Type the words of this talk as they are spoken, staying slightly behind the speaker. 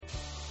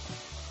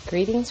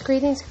Greetings,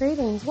 greetings,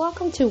 greetings.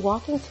 Welcome to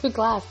Walking Through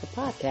Glass, the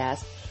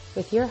podcast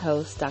with your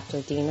host,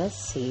 Dr. Dina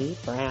C.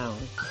 Brown.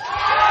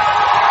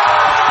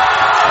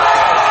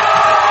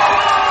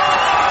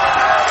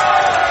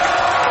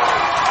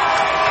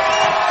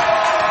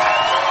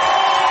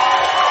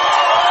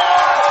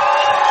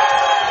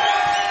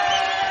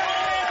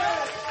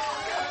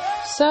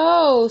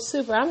 So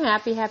super. I'm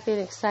happy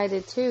and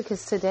excited too,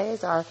 because today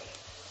is our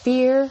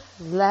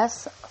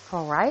Fearless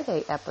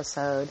Friday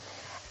episode.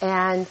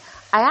 And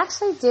I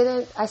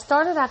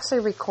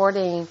started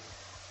recording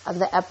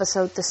the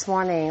episode this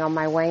morning on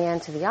my way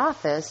into the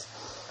office.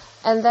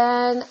 And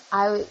then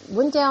I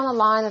went down the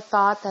line and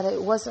thought that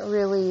it wasn't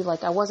really,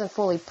 I wasn't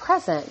fully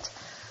present.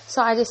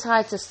 So I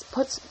decided to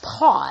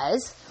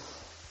pause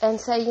and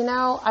say,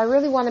 I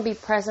really want to be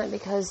present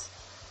because,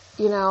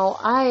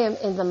 I am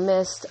in the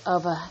midst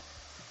of a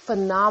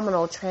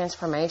phenomenal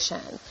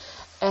transformation.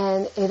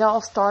 And it all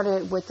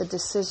started with the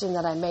decision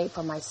that I made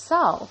for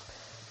myself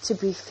to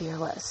be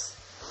fearless.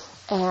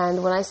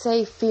 And when I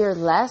say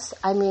fearless,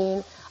 I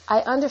mean, I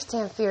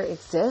understand fear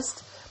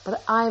exists,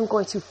 but I'm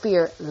going to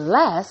fear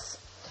less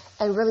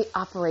and really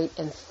operate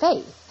in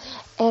faith.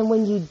 And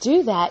when you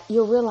do that,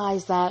 you'll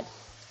realize that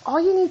all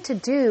you need to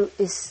do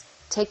is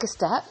take a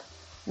step,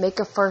 make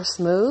a first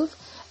move,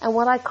 and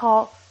what I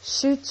call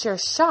shoot your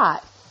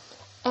shot.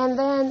 And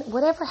then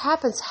whatever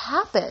happens,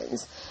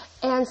 happens.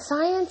 And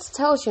science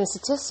tells you, and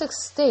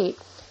statistics state,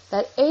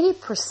 that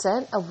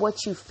 80% of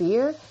what you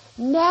fear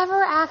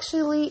never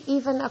actually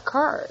even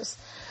occurs.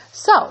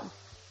 So,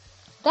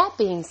 that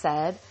being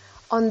said,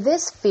 on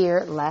this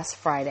Fearless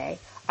Friday,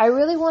 I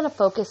really want to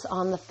focus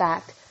on the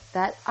fact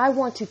that I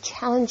want to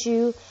challenge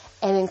you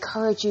and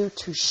encourage you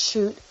to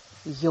shoot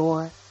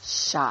your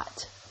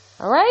shot.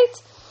 All right?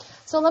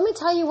 So let me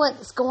tell you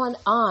what's going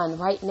on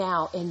right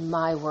now in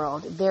my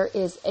world. There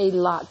is a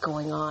lot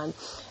going on.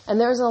 And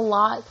there's a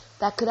lot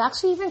that could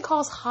actually even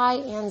cause high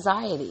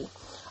anxiety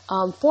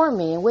for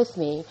me and with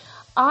me.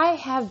 I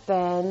have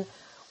been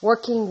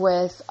working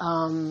with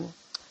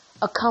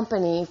a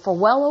company for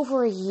well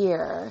over a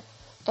year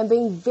and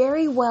being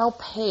very well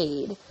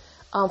paid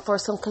for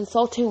some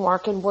consulting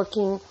work and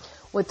working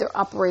with their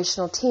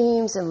operational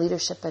teams and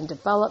leadership and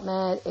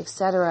development,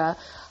 etc.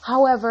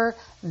 However,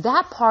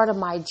 that part of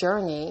my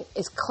journey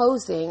is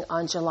closing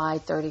on July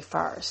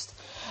 31st.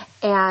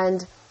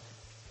 And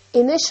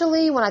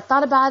initially, when I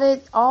thought about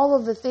it, all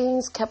of the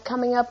things kept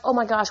coming up. Oh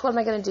my gosh, what am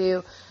I going to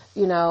do?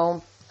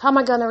 How am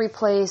I going to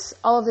replace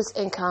all of this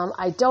income?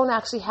 I don't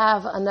actually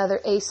have another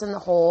ace in the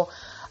hole.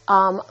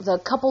 The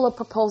couple of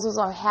proposals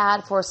I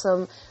had for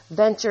some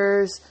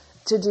ventures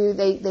to do,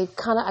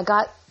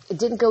 it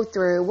didn't go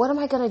through. What am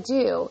I going to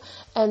do?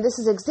 And this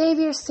is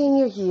Xavier's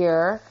senior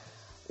year.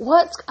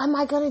 What am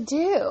I going to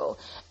do?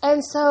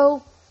 And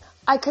so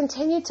I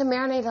continued to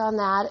marinate on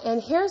that.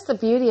 And here's the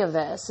beauty of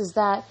this, is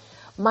that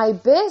my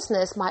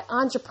business, my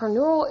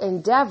entrepreneurial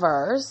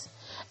endeavors,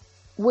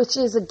 which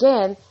is,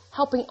 again,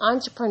 helping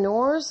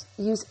entrepreneurs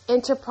use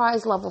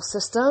enterprise level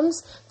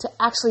systems to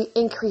actually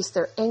increase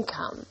their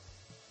income.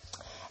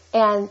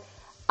 And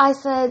I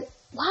said,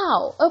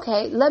 wow,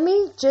 okay, let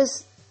me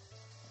just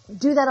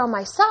do that on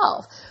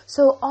myself.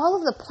 So all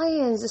of the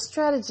plans, the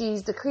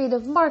strategies, the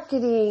creative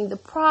marketing, the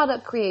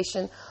product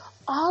creation,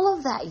 all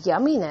of that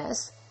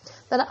yumminess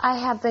that I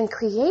have been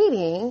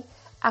creating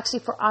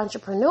actually for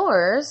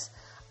entrepreneurs,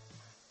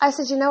 I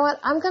said, you know what?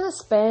 I'm going to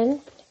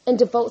spend and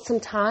devote some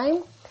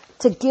time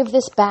to give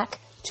this back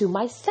to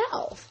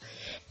myself.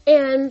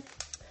 And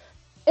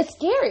it's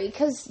scary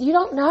because you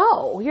don't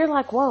know. You're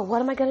like, whoa, what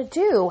am I going to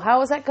do?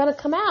 How is that going to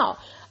come out?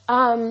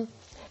 And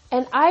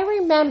I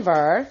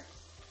remember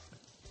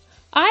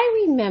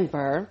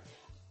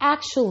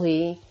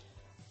actually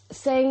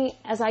saying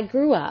as I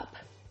grew up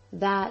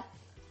that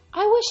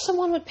I wish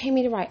someone would pay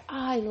me to write.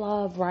 I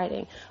love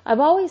writing. I've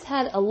always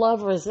had a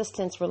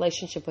love-resistance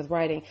relationship with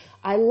writing.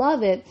 I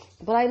love it,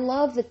 but I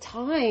love the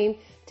time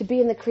to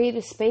be in the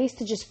creative space,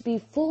 to just be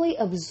fully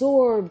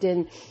absorbed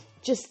and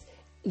just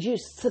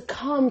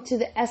succumb to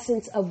the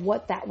essence of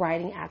what that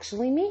writing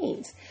actually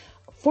means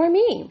for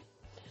me.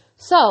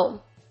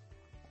 So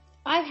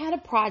I've had a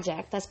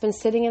project that's been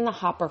sitting in the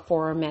hopper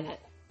for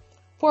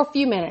a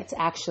few minutes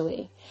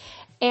actually.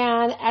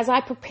 And as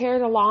I prepare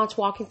to launch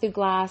Walking Through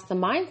Glass, the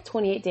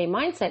 28-day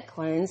mindset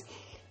cleanse,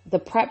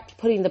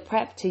 putting the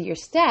prep to your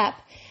step,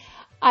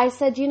 I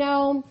said,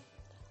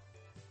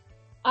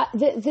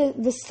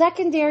 the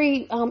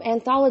secondary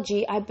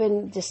anthology I've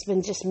been just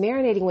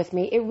marinating with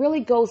me. It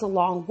really goes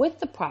along with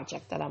the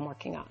project that I'm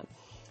working on.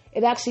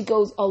 It actually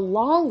goes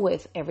along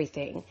with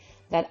everything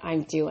that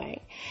I'm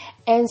doing.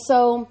 And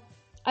so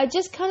I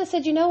just kind of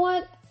said, you know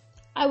what?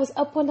 I was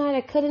up one night,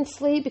 I couldn't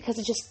sleep because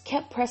it just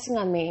kept pressing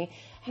on me.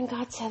 And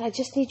God said, I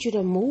just need you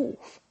to move.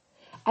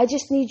 I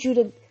just need you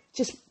to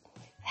just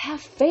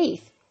have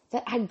faith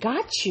that I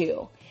got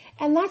you.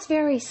 And that's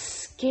very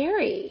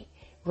scary,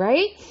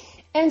 right?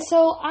 And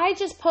so I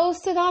just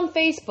posted on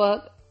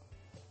Facebook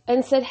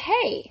and said,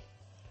 hey,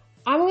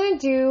 I'm going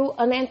to do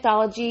an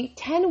anthology.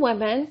 10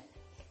 women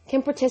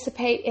can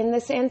participate in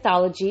this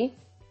anthology.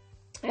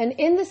 And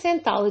in this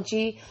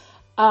anthology,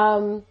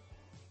 DM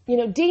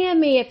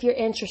me if you're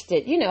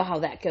interested. You know how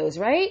that goes,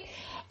 right?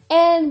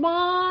 And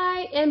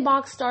my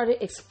inbox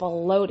started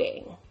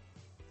exploding.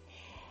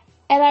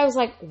 And I was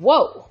like,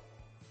 whoa.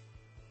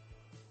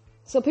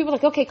 So people are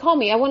like, okay, call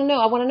me. I want to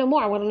know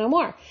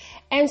more.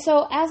 And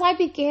so as I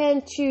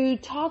began to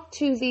talk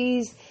to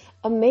these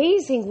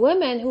amazing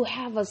women who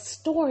have a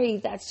story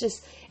that's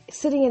just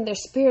sitting in their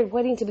spirit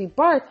waiting to be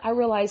birthed, I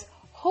realized,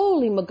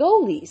 holy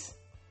Magolis,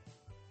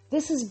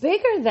 this is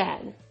bigger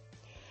than.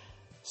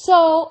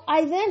 So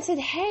I then said,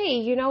 hey,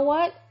 you know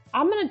what?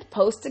 I'm going to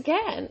post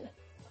again.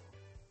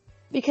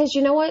 Because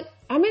you know what?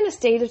 I'm in a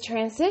state of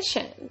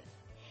transition.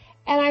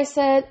 And I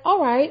said, all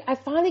right, I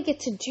finally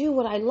get to do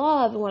what I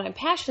love and what I'm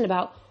passionate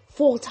about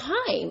full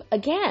time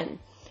again.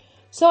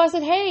 So I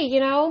said, hey,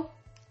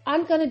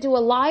 I'm going to do a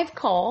live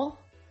call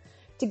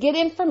to get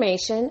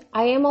information.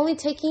 I am only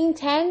taking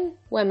 10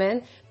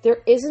 women. There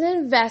is an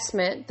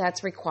investment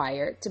that's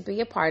required to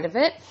be a part of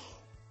it.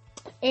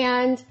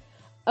 And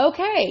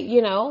okay,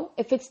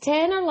 if it's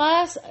 10 or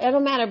less, it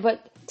don't matter,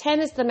 but 10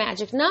 is the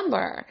magic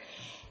number.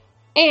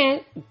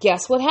 And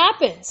guess what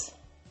happens?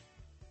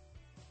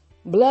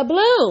 Blah,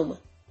 bloom.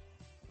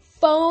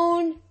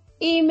 Phone,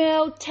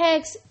 email,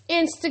 text,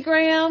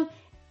 Instagram,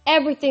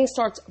 everything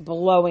starts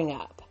blowing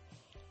up.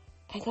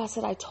 And God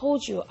said, I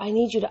told you, I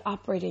need you to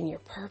operate in your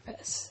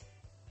purpose.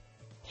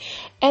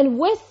 And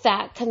with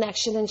that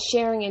connection and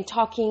sharing and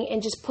talking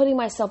and just putting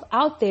myself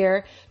out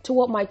there to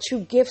what my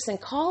true gifts and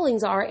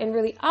callings are and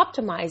really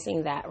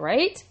optimizing that,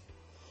 right?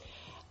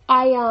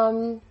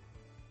 I'm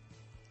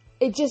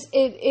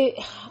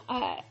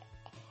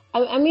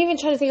even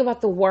trying to think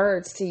about the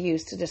words to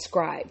use to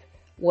describe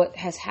what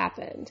has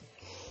happened.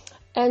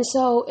 And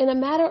so in a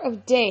matter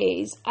of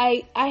days,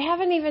 I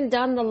haven't even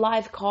done the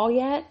live call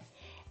yet.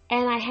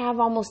 And I have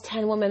almost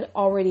 10 women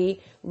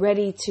already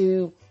ready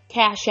to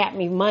cash at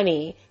me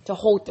money to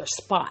hold their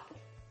spot.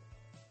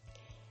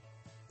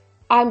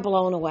 I'm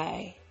blown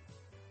away.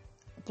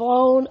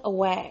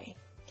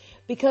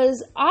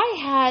 Because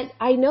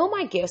I know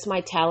my gifts,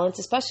 my talents,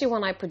 especially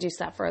when I produce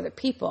that for other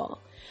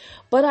people.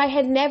 But I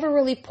had never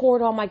really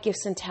poured all my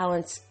gifts and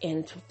talents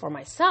in for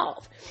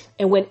myself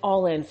and went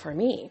all in for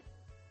me.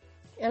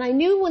 And I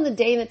knew when the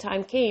day and the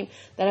time came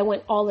that I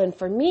went all in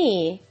for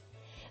me,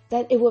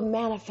 that it would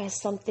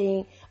manifest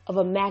something of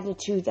a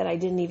magnitude that I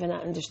didn't even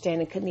understand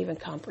and couldn't even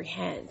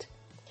comprehend.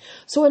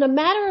 So in a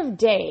matter of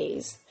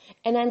days,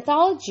 an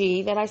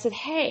anthology that I said,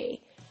 hey,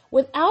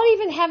 without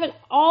even having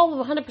all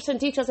of 100%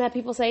 details, I had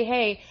people say,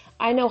 hey,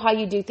 I know how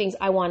you do things.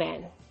 I want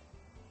in.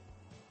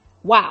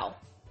 Wow.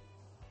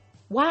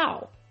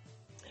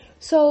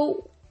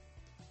 So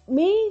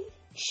me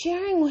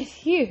sharing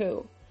with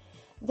you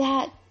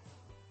that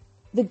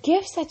the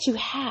gifts that you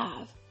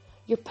have,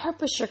 your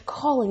purpose, your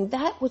calling,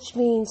 that which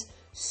means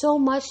so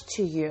much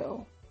to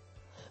you,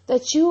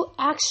 that you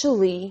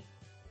actually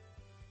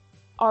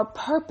are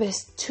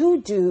purposed to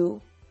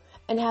do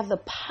and have the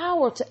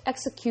power to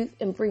execute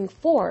and bring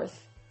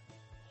forth,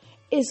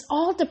 is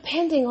all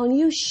depending on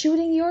you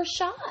shooting your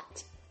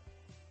shot.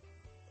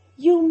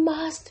 You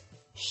must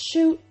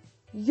shoot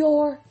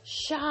your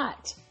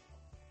shot.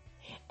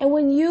 And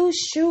when you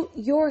shoot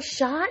your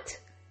shot,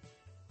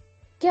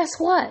 guess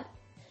what?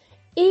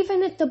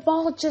 Even if the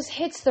ball just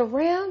hits the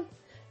rim,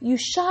 you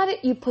shot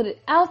it, you put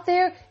it out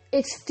there,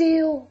 it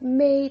still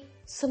made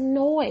some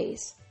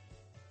noise.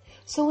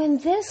 So in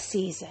this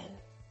season,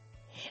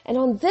 and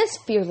on this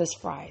Fearless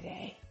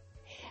Friday,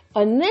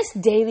 on this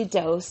daily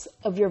dose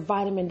of your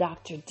vitamin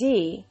Dr.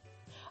 D,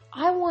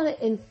 I want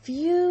to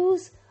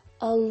infuse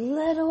a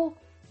little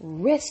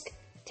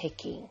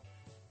risk-taking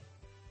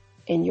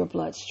in your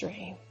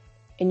bloodstream,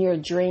 in your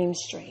dream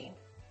stream.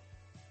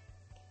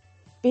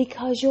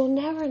 Because you'll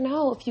never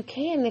know if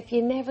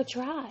you never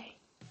try.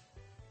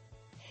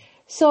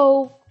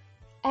 So,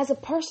 as a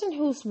person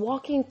who's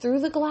walking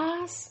through the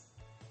glass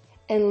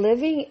and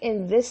living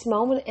in this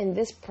moment, in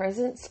this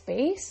present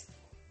space,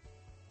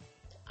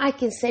 I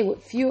can say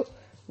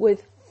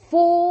with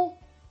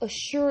full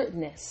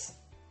assuredness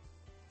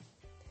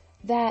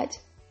that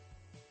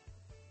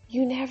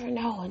you never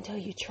know until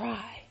you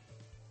try.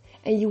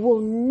 And you will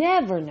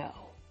never know.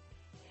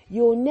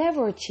 You'll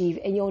never achieve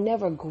and you'll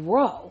never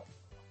grow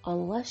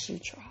unless you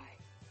try.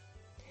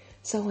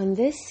 So in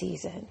this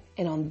season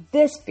and on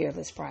this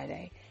Fearless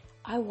Friday,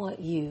 I want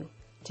you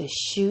to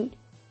shoot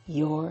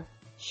your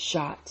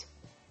shot.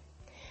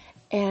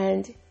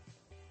 And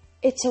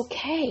it's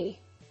okay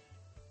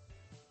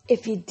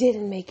if you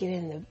didn't make it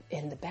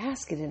in the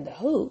basket, in the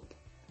hoop.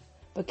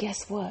 But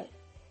guess what?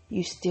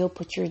 You still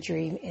put your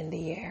dream in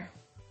the air.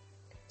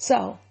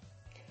 So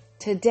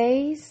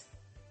today's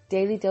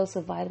Daily Dose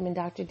of Vitamin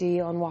Dr.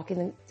 D on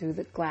Walking Through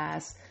the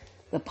Glass,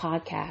 the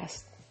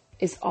podcast,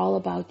 is all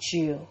about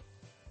you,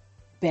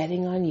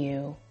 betting on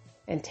you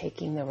and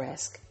taking the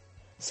risk.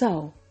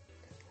 So,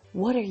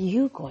 what are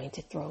you going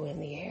to throw in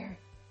the air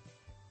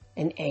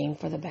and aim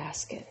for the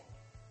basket?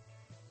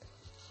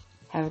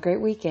 Have a great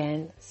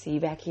weekend. See you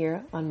back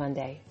here on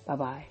Monday.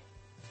 Bye-bye.